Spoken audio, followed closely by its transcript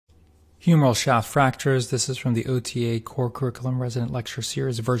Humeral shaft fractures. This is from the OTA Core Curriculum Resident Lecture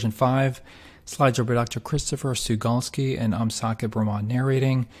Series, version 5. Slides are by Dr. Christopher Sugalski, and I'm Sakib Rahman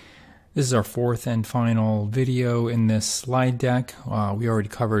narrating. This is our fourth and final video in this slide deck. We already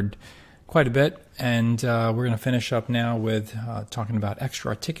covered quite a bit, and we're going to finish up now with talking about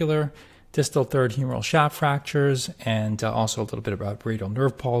extraarticular, distal third humeral shaft fractures, and also a little bit about radial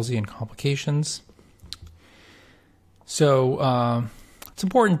nerve palsy and complications. So, it's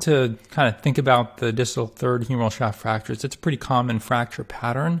important to kind of think about the distal third humeral shaft fractures. It's a pretty common fracture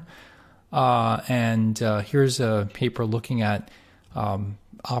pattern. Here's a paper looking at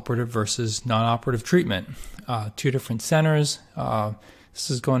operative versus non-operative treatment. Two different centers.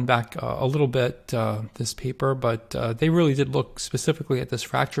 This is going back a little bit, this paper, but they really did look specifically at this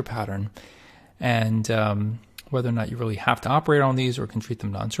fracture pattern and whether or not you really have to operate on these or can treat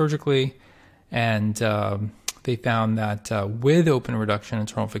them non-surgically. And they found that with open reduction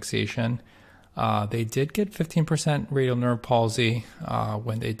internal fixation, they did get 15% radial nerve palsy.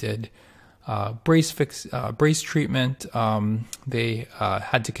 When they did brace treatment, they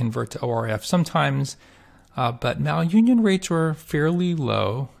had to convert to ORF sometimes, but malunion rates were fairly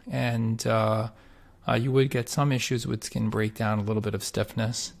low, and you would get some issues with skin breakdown, a little bit of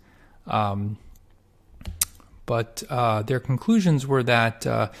stiffness. But their conclusions were that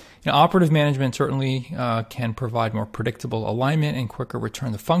operative management certainly can provide more predictable alignment and quicker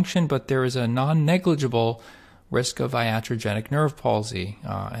return to function, but there is a non-negligible risk of iatrogenic nerve palsy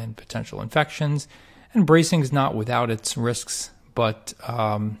and potential infections. And bracing is not without its risks, but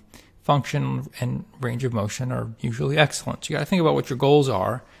function and range of motion are usually excellent. So you got to think about what your goals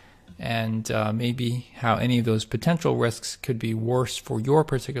are and maybe how any of those potential risks could be worse for your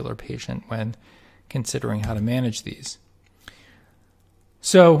particular patient when considering how to manage these.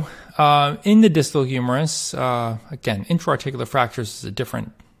 So in the distal humerus, again, intraarticular fractures is a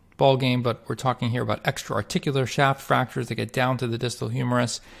different ballgame, but we're talking here about extraarticular shaft fractures that get down to the distal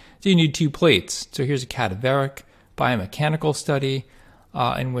humerus. So you need two plates. So here's a cadaveric biomechanical study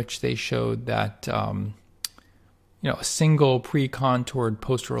in which they showed that a single pre-contoured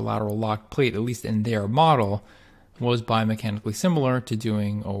posterolateral locked plate, at least in their model, was biomechanically similar to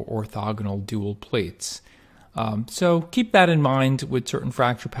doing orthogonal dual plates. So keep that in mind with certain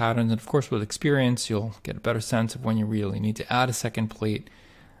fracture patterns, and of course with experience you'll get a better sense of when you really need to add a second plate.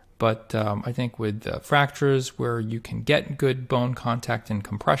 But I think with fractures where you can get good bone contact and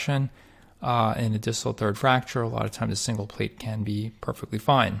compression in a distal third fracture, a lot of times a single plate can be perfectly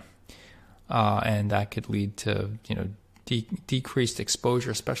fine. And that could lead to decreased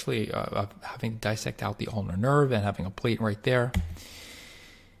exposure, especially having to dissect out the ulnar nerve and having a plate right there.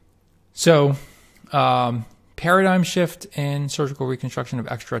 So paradigm shift in surgical reconstruction of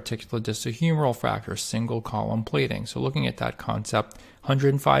extraarticular distal humeral fractures, single column plating. So looking at that concept,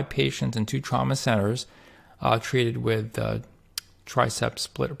 105 patients in 2 trauma centers treated with tricep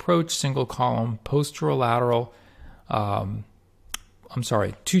split approach, single column posterolateral.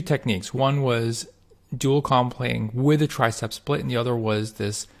 2 techniques. One was dual column plating with a tricep split, and the other was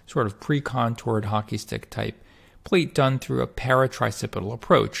this sort of pre-contoured hockey stick type plate done through a paratricipital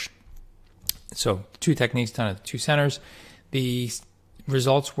approach. So 2 techniques done at 2 centers. The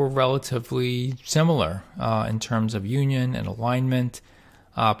results were relatively similar in terms of union and alignment.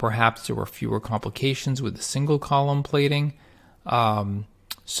 Perhaps there were fewer complications with the single column plating.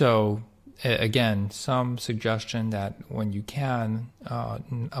 Again, some suggestion that when you can,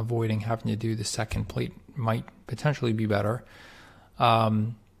 avoiding having to do the second plate might potentially be better.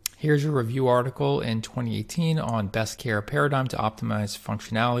 Here's a review article in 2018 on best care paradigm to optimize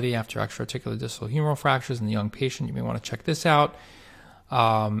functionality after extraarticular distal humeral fractures in the young patient. You may want to check this out.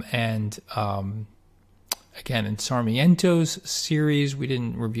 Again, in Sarmiento's series, we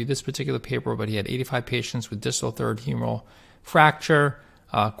didn't review this particular paper, but he had 85 patients with distal third humeral fracture.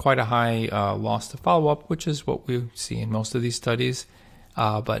 Quite a high loss to follow-up, which is what we see in most of these studies,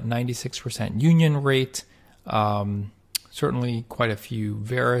 but 96% union rate, certainly quite a few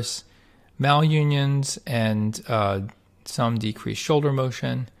varus malunions, and some decreased shoulder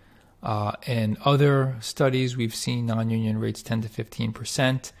motion. In other studies, we've seen non-union rates 10 to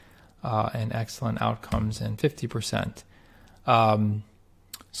 15%, and excellent outcomes in 50%.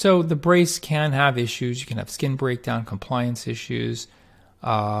 So the brace can have issues. You can have skin breakdown, compliance issues.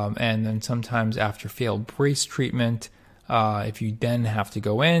 And then sometimes after failed brace treatment, if you then have to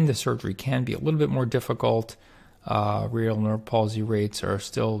go in, the surgery can be a little bit more difficult. Radial nerve palsy rates are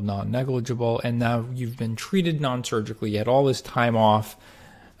still non-negligible, and now you've been treated non-surgically, you had all this time off,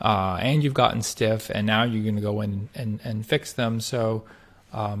 and you've gotten stiff, and now you're going to go in and fix them. So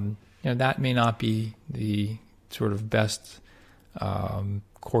that may not be the sort of best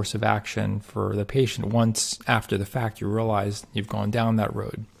course of action for the patient once after the fact you realize you've gone down that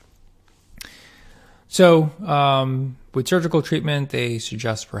road. So with surgical treatment, they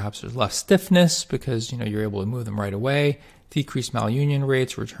suggest perhaps there's less stiffness because you're able to move them right away, decreased malunion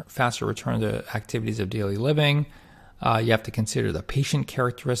rates, faster return to activities of daily living. You have to consider the patient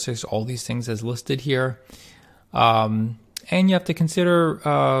characteristics, all these things as listed here. And you have to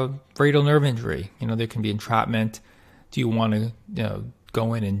consider radial nerve injury. There can be entrapment. Do you want to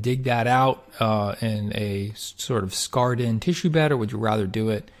go in and dig that out in a sort of scarred-in tissue bed, or would you rather do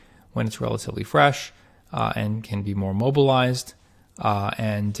it when it's relatively fresh and can be more mobilized?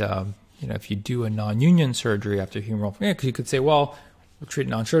 If you do a non-union surgery after humeral, because you could say, well, we'll treat it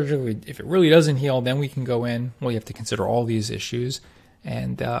non-surgically. If it really doesn't heal, then we can go in. Well, you have to consider all these issues.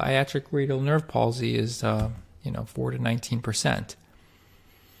 And iatric radial nerve palsy is 4 to 19%.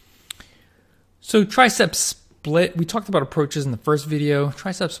 So tricep split, we talked about approaches in the first video.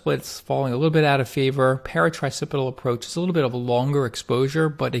 Tricep split's falling a little bit out of favor. Paratricipital approach is a little bit of a longer exposure,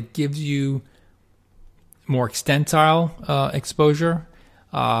 but it gives you more extensile exposure.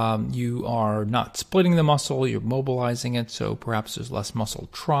 You are not splitting the muscle, you're mobilizing it, so perhaps there's less muscle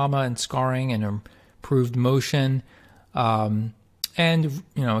trauma and scarring and improved motion, and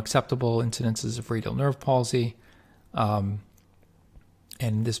acceptable incidences of radial nerve palsy. And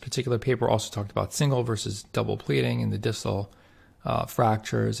this particular paper also talked about single versus double plating in the distal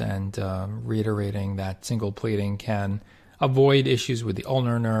fractures, and reiterating that single plating can avoid issues with the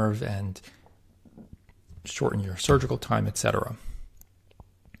ulnar nerve and shorten your surgical time, etc.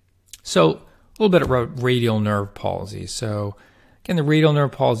 So a little bit about radial nerve palsy. So again, the radial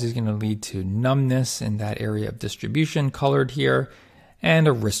nerve palsy is going to lead to numbness in that area of distribution, colored here, and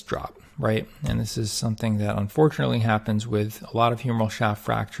a wrist drop, right? And this is something that unfortunately happens with a lot of humeral shaft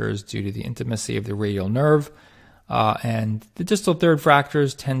fractures due to the intimacy of the radial nerve. And the distal third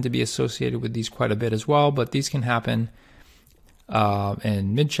fractures tend to be associated with these quite a bit as well, but these can happen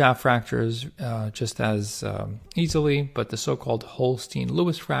in mid-shaft fractures just as easily, but the so-called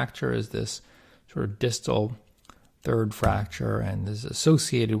Holstein-Lewis fracture is this sort of distal third fracture and is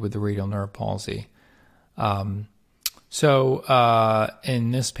associated with the radial nerve palsy. So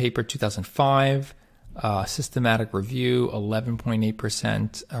in this paper, 2005, systematic review,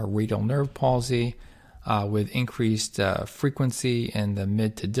 11.8% radial nerve palsy with increased frequency in the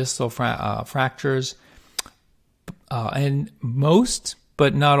mid to distal fractures. And most,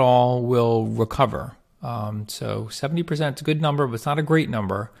 but not all, will recover. So 70% is a good number, but it's not a great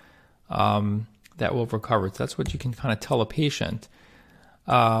number that will recover. So that's what you can kind of tell a patient.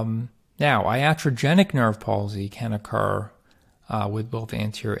 Now, iatrogenic nerve palsy can occur with both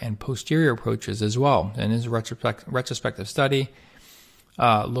anterior and posterior approaches as well. And this is a retrospective study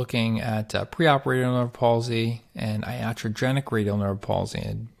looking at preop radial nerve palsy and iatrogenic radial nerve palsy.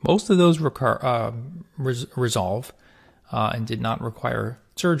 And most of those resolve and did not require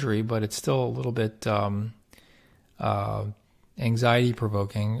surgery, but it's still a little bit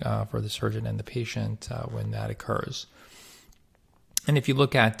anxiety-provoking for the surgeon and the patient when that occurs. And if you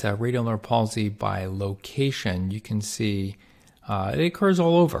look at radial nerve palsy by location, you can see it occurs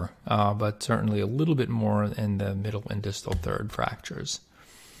all over, but certainly a little bit more in the middle and distal third fractures.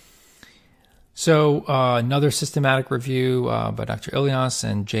 So another systematic review by Dr. Ilias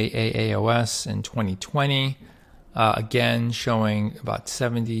and JAAOS in 2020, again showing about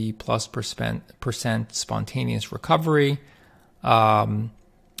 70+% spontaneous recovery. And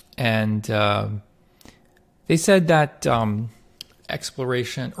they said that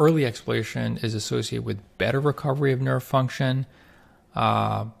early exploration is associated with better recovery of nerve function,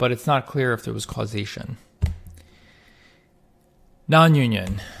 but it's not clear if there was causation.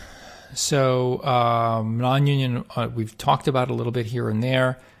 Non-union. So non-union, we've talked about a little bit here and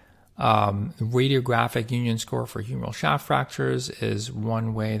there. Radiographic union score for humeral shaft fractures is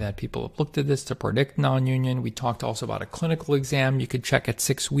one way that people have looked at this to predict non-union. We talked also about a clinical exam. You could check at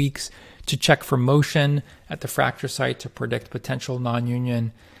 6 weeks to check for motion at the fracture site to predict potential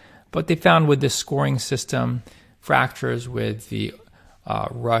non-union. But they found with this scoring system, fractures with the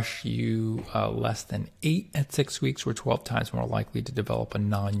Rush U less than 8 at 6 weeks were 12 times more likely to develop a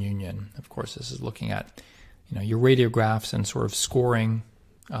non-union. Of course, this is looking at your radiographs and sort of scoring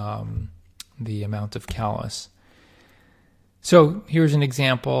the amount of callus. So here's an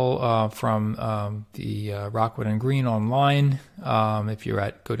example from the Rockwood and Green online. If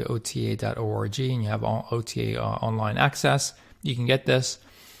you're go to ota.org and you have OTA online access, you can get this.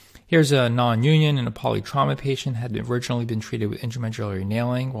 Here's a non-union and a polytrauma patient had originally been treated with intramedullary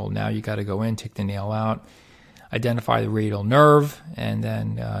nailing. Well, now you got to go in, take the nail out, identify the radial nerve, and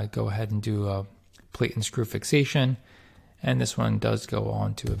then go ahead and do a plate and screw fixation. and this one does go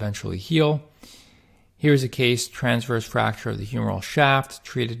on to eventually heal. Here's a case, transverse fracture of the humeral shaft,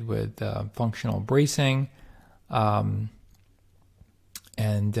 treated with functional bracing, and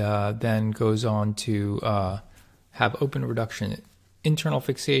then goes on to have open reduction internal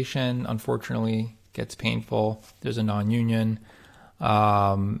fixation. Unfortunately, gets painful. There's a non-union,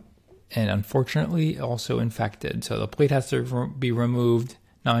 and unfortunately also infected. So the plate has to be removed.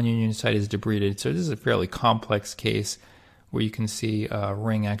 Non-union site is debrided. So this is a fairly complex case where you can see a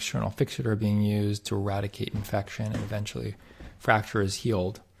ring external fixator being used to eradicate infection, and eventually fracture is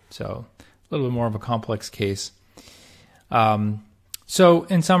healed. So a little bit more of a complex case. So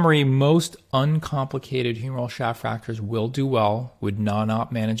in summary, most uncomplicated humeral shaft fractures will do well with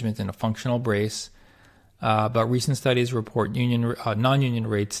non-op management and a functional brace. But recent studies report non-union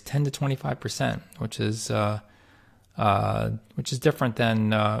rates 10 to 25%, which is different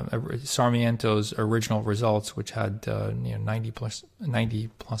than Sarmiento's original results, which had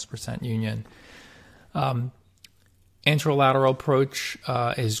 90+% union. Anterolateral approach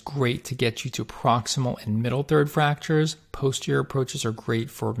is great to get you to proximal and middle third fractures. Posterior approaches are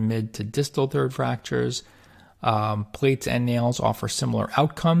great for mid to distal third fractures. Plates and nails offer similar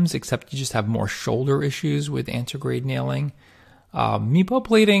outcomes, except you just have more shoulder issues with antegrade nailing. MIPO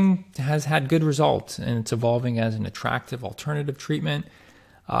plating has had good results, and it's evolving as an attractive alternative treatment.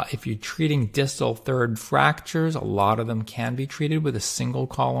 If you're treating distal third fractures, a lot of them can be treated with a single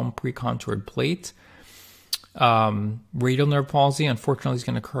column pre-contoured plate. Radial nerve palsy, unfortunately, is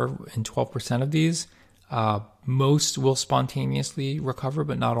going to occur in 12% of these. Most will spontaneously recover,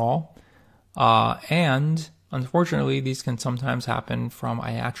 but not all. And unfortunately, these can sometimes happen from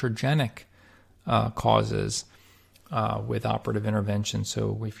iatrogenic causes with operative intervention.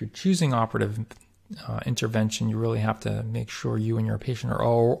 So if you're choosing operative intervention, you really have to make sure you and your patient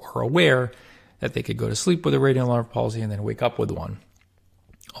are aware that they could go to sleep with a radial nerve palsy and then wake up with one,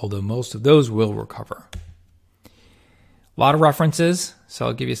 although most of those will recover. A lot of references, so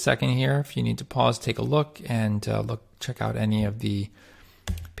I'll give you a second here. If you need to pause, take a look, and check out any of the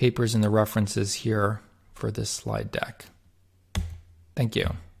papers and the references here for this slide deck. Thank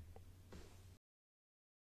you.